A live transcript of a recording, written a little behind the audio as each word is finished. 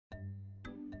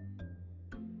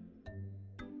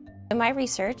My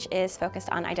research is focused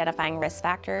on identifying risk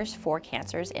factors for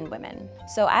cancers in women.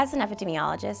 So as an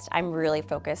epidemiologist, I'm really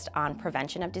focused on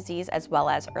prevention of disease as well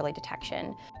as early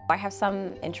detection. I have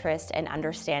some interest in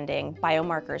understanding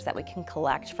biomarkers that we can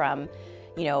collect from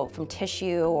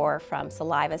tissue or from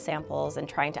saliva samples and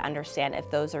trying to understand if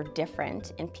those are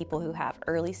different in people who have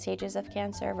early stages of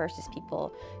cancer versus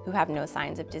people who have no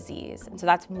signs of disease. And so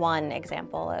that's one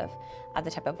example of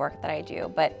the type of work that I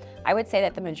do. But I would say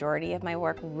that the majority of my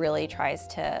work really tries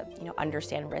to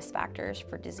understand risk factors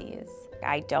for disease.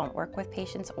 I don't work with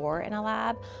patients or in a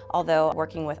lab, although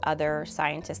working with other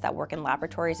scientists that work in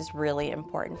laboratories is really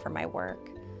important for my work.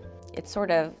 It's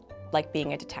sort of like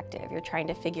being a detective. You're trying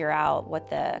to figure out what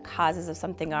the causes of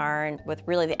something are, and with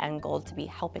really the end goal to be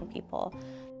helping people.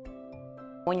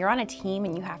 When you're on a team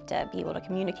and you have to be able to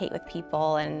communicate with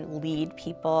people and lead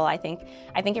people, I think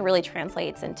it really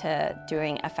translates into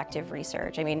doing effective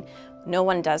research. I mean, no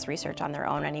one does research on their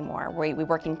own anymore. We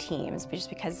work in teams just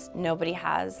because nobody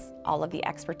has all of the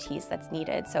expertise that's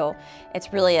needed. So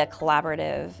it's really a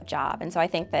collaborative job. And so I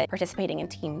think that participating in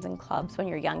teams and clubs when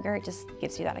you're younger, it just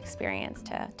gives you that experience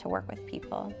to work with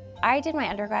people. I did my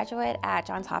undergraduate at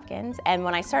Johns Hopkins, and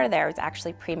when I started there, it was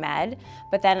actually pre-med,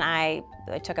 but then I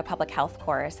took a public health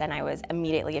course and I was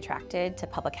immediately attracted to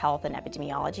public health and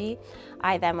epidemiology.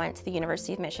 I then went to the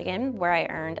University of Michigan, where I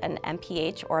earned an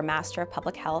M.P.H, or a Master of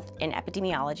Public Health in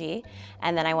Epidemiology,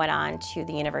 and then I went on to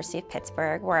the University of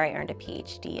Pittsburgh, where I earned a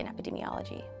Ph.D. in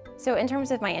epidemiology. So in terms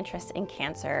of my interest in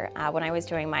cancer, when I was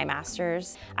doing my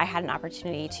master's, I had an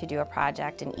opportunity to do a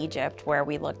project in Egypt where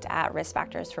we looked at risk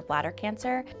factors for bladder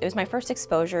cancer. It was my first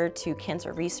exposure to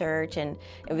cancer research, and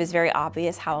it was very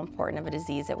obvious how important of a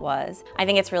disease it was. I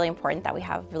think it's really important that we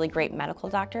have really great medical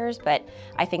doctors, but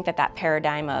I think that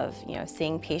paradigm of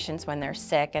seeing patients when they're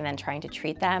sick and then trying to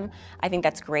treat them, I think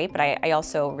that's great, but I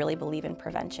also really believe in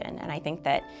prevention. And I think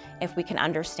that if we can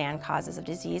understand causes of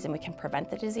disease and we can prevent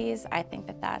the disease, I think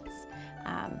that that's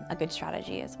a good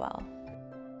strategy as well.